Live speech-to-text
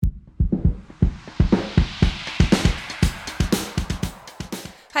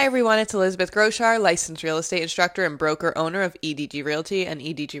Hi everyone, it's Elizabeth Groshar, licensed real estate instructor and broker owner of EDG Realty and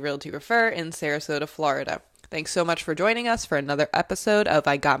EDG Realty Refer in Sarasota, Florida. Thanks so much for joining us for another episode of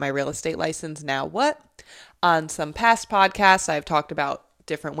I Got My Real Estate License, Now What? On some past podcasts, I've talked about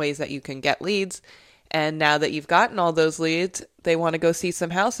different ways that you can get leads. And now that you've gotten all those leads, they want to go see some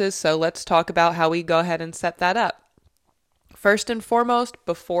houses. So let's talk about how we go ahead and set that up. First and foremost,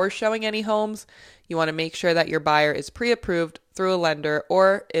 before showing any homes, you want to make sure that your buyer is pre-approved through a lender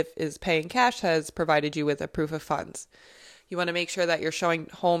or if is paying cash has provided you with a proof of funds. You want to make sure that you're showing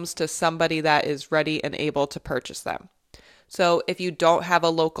homes to somebody that is ready and able to purchase them. So if you don't have a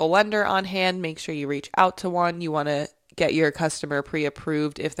local lender on hand, make sure you reach out to one. You want to get your customer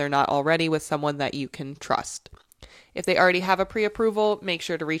pre-approved if they're not already with someone that you can trust. If they already have a pre-approval, make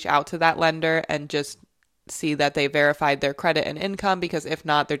sure to reach out to that lender and just see that they verified their credit and income, because if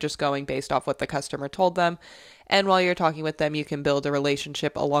not, they're just going based off what the customer told them. And while you're talking with them, you can build a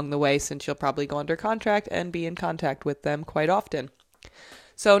relationship along the way, since you'll probably go under contract and be in contact with them quite often.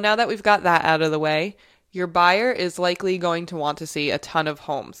 So now that we've got that out of the way, your buyer is likely going to want to see a ton of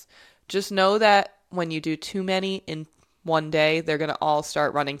homes. Just know that when you do too many in one day, they're going to all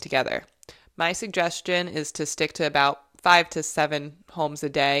start running together. My suggestion is to stick to about 5 to 7 homes a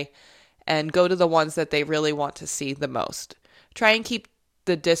day and go to the ones that they really want to see the most. Try and keep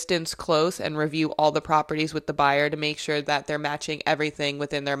the distance close and review all the properties with the buyer to make sure that they're matching everything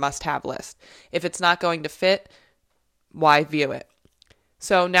within their must-have list. If it's not going to fit, why view it?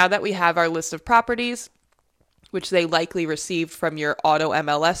 So now that we have our list of properties, which they likely received from your auto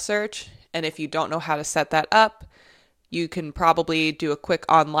MLS search, and if you don't know how to set that up, you can probably do a quick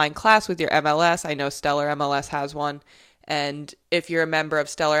online class with your MLS. I know Stellar MLS has one. And if you're a member of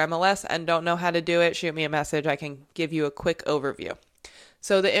Stellar MLS and don't know how to do it, shoot me a message. I can give you a quick overview.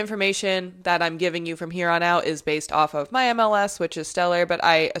 So the information that I'm giving you from here on out is based off of my MLS, which is Stellar, but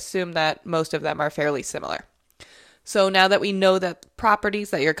I assume that most of them are fairly similar. So now that we know that properties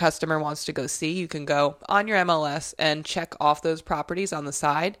that your customer wants to go see, you can go on your MLS and check off those properties on the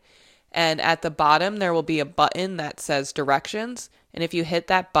side. And at the bottom, there will be a button that says directions. And if you hit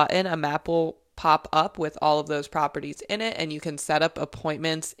that button, a map will pop up with all of those properties in it, and you can set up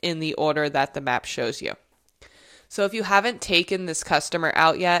appointments in the order that the map shows you. So if you haven't taken this customer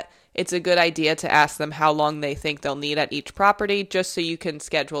out yet, it's a good idea to ask them how long they think they'll need at each property, just so you can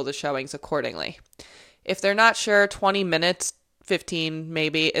schedule the showings accordingly. If they're not sure, 20 minutes, 15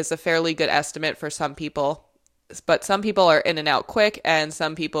 maybe, is a fairly good estimate for some people. But some people are in and out quick, and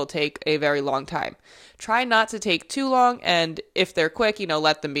some people take a very long time. Try not to take too long, and if they're quick,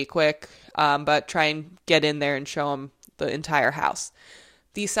 let them be quick, but try and get in there and show them the entire house.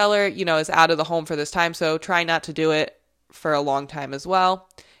 The seller, is out of the home for this time, so try not to do it for a long time as well.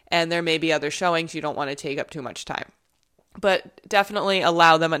 And there may be other showings. You don't want to take up too much time. But definitely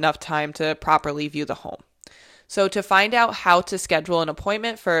allow them enough time to properly view the home. So to find out how to schedule an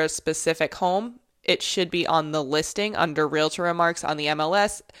appointment for a specific home, it should be on the listing under Realtor Remarks on the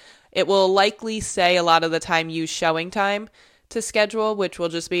MLS. It will likely say a lot of the time use showing time to schedule, which will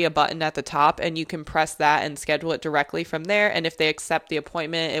just be a button at the top, and you can press that and schedule it directly from there. And if they accept the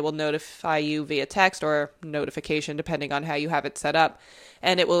appointment, it will notify you via text or notification, depending on how you have it set up.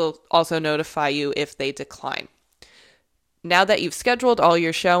 And it will also notify you if they decline. Now that you've scheduled all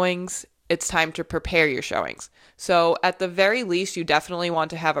your showings, it's time to prepare your showings. So at the very least, you definitely want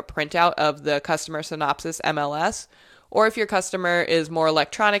to have a printout of the customer synopsis MLS, or if your customer is more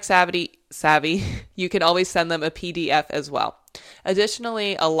electronic savvy, you can always send them a PDF as well.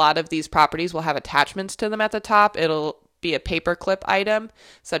 Additionally, a lot of these properties will have attachments to them at the top. It'll be a paperclip item,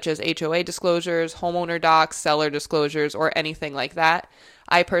 such as HOA disclosures, homeowner docs, seller disclosures, or anything like that.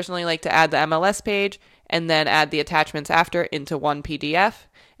 I personally like to add the MLS page and then add the attachments after into one PDF.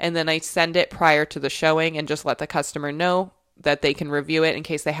 And then I send it prior to the showing and just let the customer know that they can review it in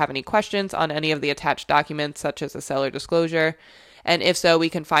case they have any questions on any of the attached documents, such as a seller disclosure. And if so, we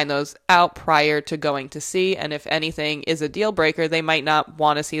can find those out prior to going to see. And if anything is a deal breaker, they might not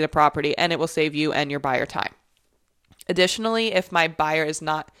want to see the property, and it will save you and your buyer time. Additionally, if my buyer is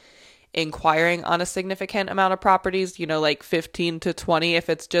not inquiring on a significant amount of properties, like 15 to 20, if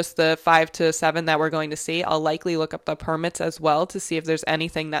it's just the 5 to 7 that we're going to see, I'll likely look up the permits as well to see if there's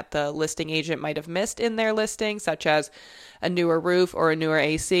anything that the listing agent might have missed in their listing, such as a newer roof or a newer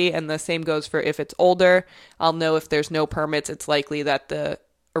AC. And the same goes for if it's older. I'll know if there's no permits, it's likely that the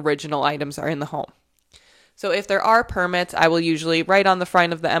original items are in the home. So if there are permits, I will usually write on the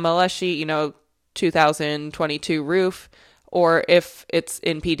front of the MLS sheet, 2022 roof. Or if it's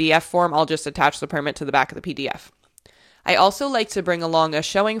in PDF form, I'll just attach the permit to the back of the PDF. I also like to bring along a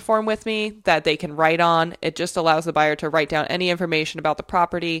showing form with me that they can write on. It just allows the buyer to write down any information about the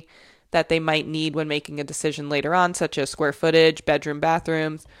property that they might need when making a decision later on, such as square footage, bedroom,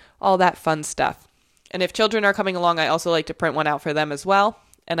 bathrooms, all that fun stuff. And if children are coming along, I also like to print one out for them as well.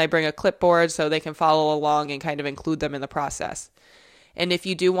 And I bring a clipboard so they can follow along and kind of include them in the process. And if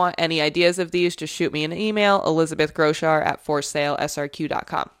you do want any ideas of these, just shoot me an email,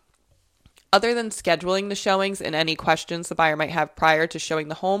 elizabethgroshar@forsalesrq.com. Other than scheduling the showings and any questions the buyer might have prior to showing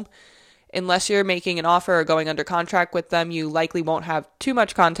the home, unless you're making an offer or going under contract with them, you likely won't have too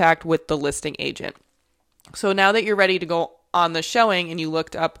much contact with the listing agent. So now that you're ready to go on the showing and you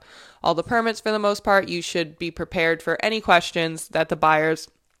looked up all the permits for the most part, you should be prepared for any questions that the buyers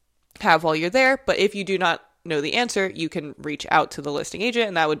have while you're there. But if you do not know the answer, you can reach out to the listing agent,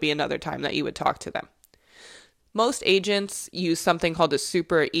 and that would be another time that you would talk to them. Most agents use something called a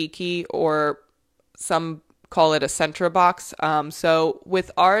super e-key, or some call it a Centra box. So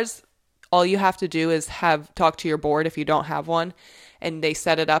with ours, all you have to do is talk to your board if you don't have one, and they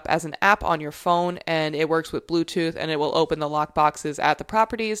set it up as an app on your phone, and it works with Bluetooth, and it will open the lock boxes at the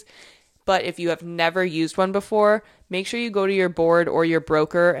properties. But if you have never used one before, make sure you go to your board or your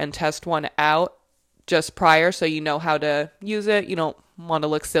broker and test one out just prior so you know how to use it. You don't want to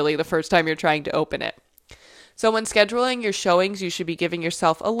look silly the first time you're trying to open it. So when scheduling your showings, you should be giving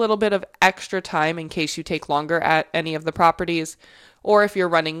yourself a little bit of extra time in case you take longer at any of the properties, or if you're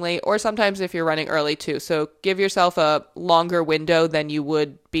running late, or sometimes if you're running early too. So give yourself a longer window than you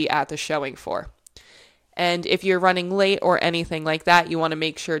would be at the showing for. And if you're running late or anything like that, you want to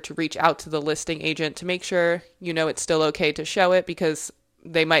make sure to reach out to the listing agent to make sure you know it's still okay to show it, because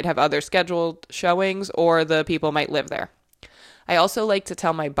they might have other scheduled showings or the people might live there. I also like to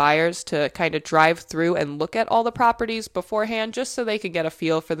tell my buyers to kind of drive through and look at all the properties beforehand, just so they can get a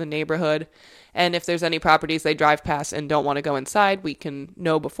feel for the neighborhood. And if there's any properties they drive past and don't want to go inside, we can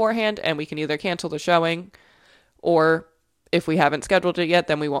know beforehand, and we can either cancel the showing, or if we haven't scheduled it yet,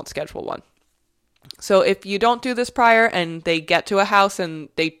 then we won't schedule one. So if you don't do this prior and they get to a house and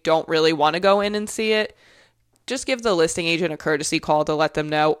they don't really want to go in and see it, just give the listing agent a courtesy call to let them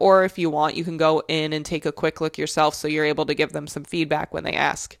know. Or if you want, you can go in and take a quick look yourself so you're able to give them some feedback when they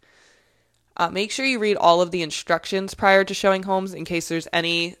ask. Make sure you read all of the instructions prior to showing homes in case there's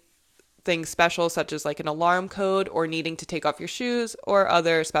anything special, such as like an alarm code or needing to take off your shoes or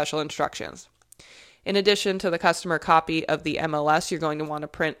other special instructions. In addition to the customer copy of the MLS, you're going to want to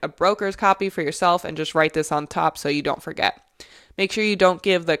print a broker's copy for yourself and just write this on top so you don't forget. Make sure you don't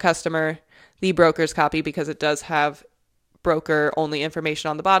give the customer the broker's copy because it does have broker-only information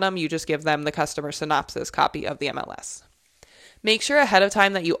on the bottom. You just give them the customer synopsis copy of the MLS. Make sure ahead of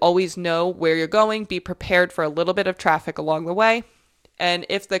time that you always know where you're going. Be prepared for a little bit of traffic along the way. And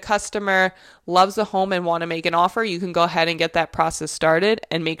if the customer loves the home and want to make an offer, you can go ahead and get that process started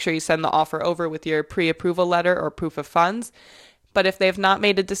and make sure you send the offer over with your pre-approval letter or proof of funds. But if they have not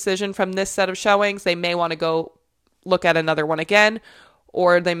made a decision from this set of showings, they may want to go look at another one again,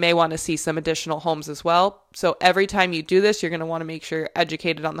 or they may want to see some additional homes as well. So every time you do this, you're going to want to make sure you're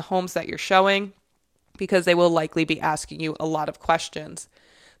educated on the homes that you're showing, because they will likely be asking you a lot of questions.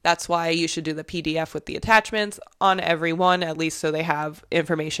 That's why you should do the PDF with the attachments on every one, at least so they have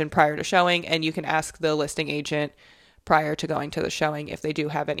information prior to showing, and you can ask the listing agent prior to going to the showing if they do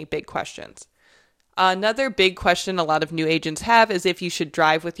have any big questions. Another big question a lot of new agents have is if you should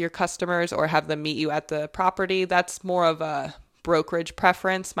drive with your customers or have them meet you at the property. That's more of a brokerage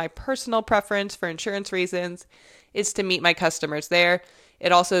preference. My personal preference for insurance reasons is to meet my customers there.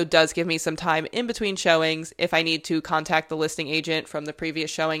 It also does give me some time in between showings if I need to contact the listing agent from the previous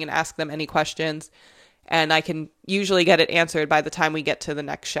showing and ask them any questions, and I can usually get it answered by the time we get to the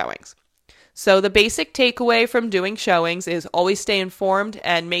next showings. So the basic takeaway from doing showings is always stay informed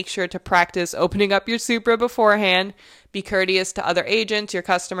and make sure to practice opening up your Supra beforehand. Be courteous to other agents, your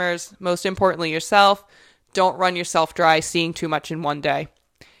customers, most importantly yourself. Don't run yourself dry seeing too much in one day.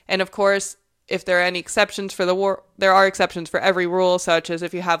 And of course, if there are any exceptions for there are exceptions for every rule, such as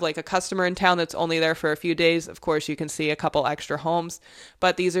if you have like a customer in town that's only there for a few days, of course you can see a couple extra homes.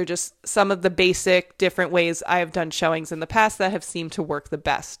 But these are just some of the basic different ways I have done showings in the past that have seemed to work the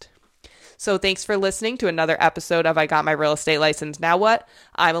best. So thanks for listening to another episode of I Got My Real Estate License Now What?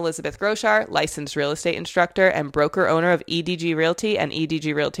 I'm Elizabeth Groshar, licensed real estate instructor and broker owner of EDG Realty and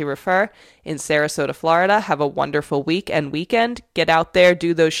EDG Realty Refer in Sarasota, Florida. Have a wonderful week and weekend. Get out there,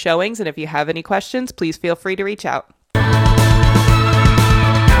 do those showings, and if you have any questions, please feel free to reach out.